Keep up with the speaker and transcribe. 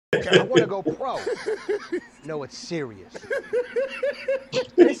I want to go pro. No, it's serious.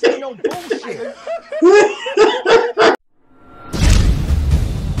 This ain't no bullshit.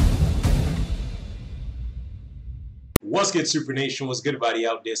 What's good, Super Nation? What's good, everybody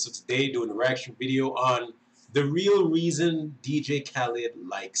out there? So today, doing a reaction video on the real reason DJ Khaled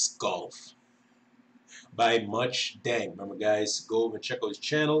likes golf by Much Dang. Remember, guys, go over and check out his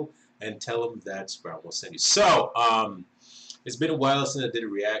channel and tell him that's where I'm gonna send you. So, it's been a while since I did a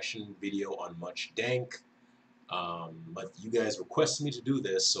reaction video on Much Dank. But you guys requested me to do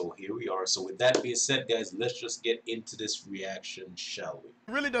this, so here we are. So with that being said, guys, let's just get into this reaction, shall we?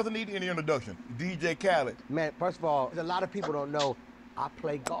 It really doesn't need any introduction. DJ Khaled. Man, first of all, a lot of people don't know I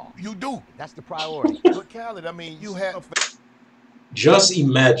play golf. You do. That's the priority. But Khaled, I mean, you have... Just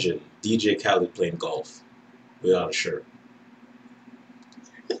imagine DJ Khaled playing golf without a shirt.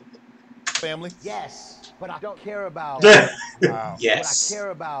 Family? Yes, but I don't care about... Wow. Yes. What I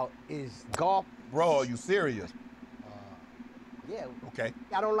care about is golf. Bro, are you serious? Yeah. Okay.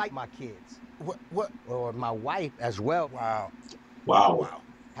 I don't like my kids. What? Or my wife as well. Wow. Wow. Wow.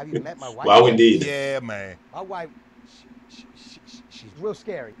 Have you met my wife? Wow, indeed. Yeah, man. My wife, she's real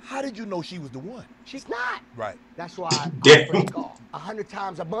scary. How did you know she was the one? She's not. Right. That's why I play golf 100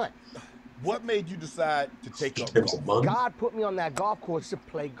 times a month. What made you decide to take up Times a golf? month? God put me on that golf course to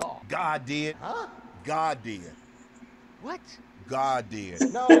play golf. God did. Huh? God did. What? God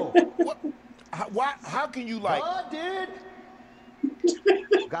did. No. What? How can you like... God did.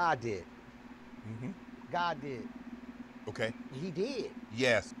 God did. God did. Okay. He did.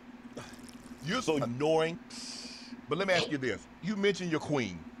 Yes. You're so annoying. But let me ask you this. You mentioned your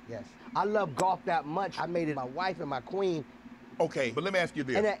queen. Yes. I love golf that much. I made it my wife and my queen. Okay, but let me ask you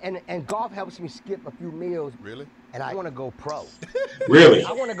this. And golf helps me skip a few meals. Really? And I want to go pro. Really?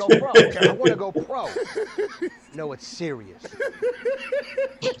 I want to go pro. I want to go pro. No, it's serious.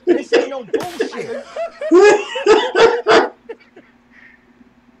 This ain't no bullshit.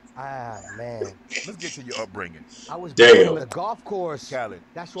 Ah, man. Let's get to your upbringing. I was Damn. born on the golf course. Khaled.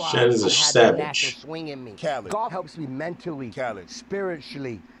 That's why Khaled is I a had savage. that natural swing in me. Khaled. Golf helps me mentally, Khaled.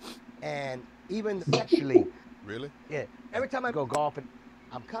 spiritually, and even sexually. Really? Yeah. Every time I go golfing,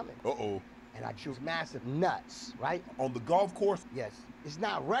 I'm coming. Uh-oh. And I choose massive nuts, right? On the golf course? Yes. It's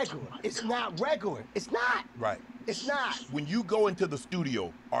not regular. It's not regular. It's not. Right. It's not. When you go into the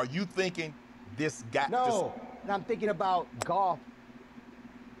studio, are you thinking this got No. And I'm thinking about golf.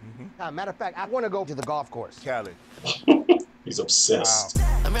 Matter of fact, I want to go to the golf course. Khaled. He's obsessed.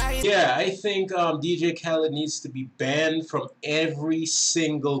 Wow. Yeah, I think DJ Khaled needs to be banned from every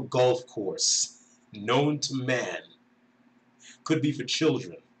single golf course known to man. Could be for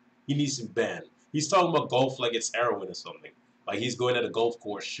children. He needs to be banned. He's talking about golf like it's heroin or something. Like he's going at a golf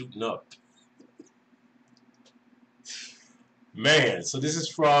course shooting up. Man, so this is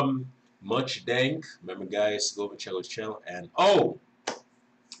from Much Dank. Remember, guys, go over and check out his channel. And oh,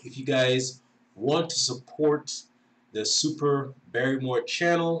 if you guys want to support the Super Barrymore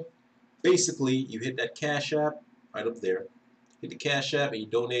channel, basically you hit that Cash App right up there. Hit the Cash App and you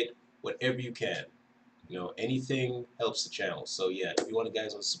donate whatever you can. You know, anything helps the channel. So yeah, if you want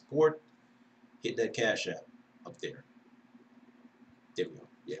guys to support, hit that Cash App up there. There we go.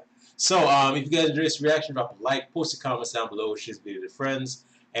 Yeah. So if you guys enjoyed this reaction, drop a like, post your comments down below, share this video to friends,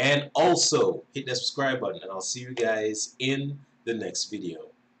 and also hit that subscribe button. And I'll see you guys in the next video.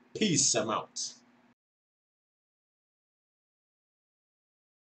 Peace. I'm out.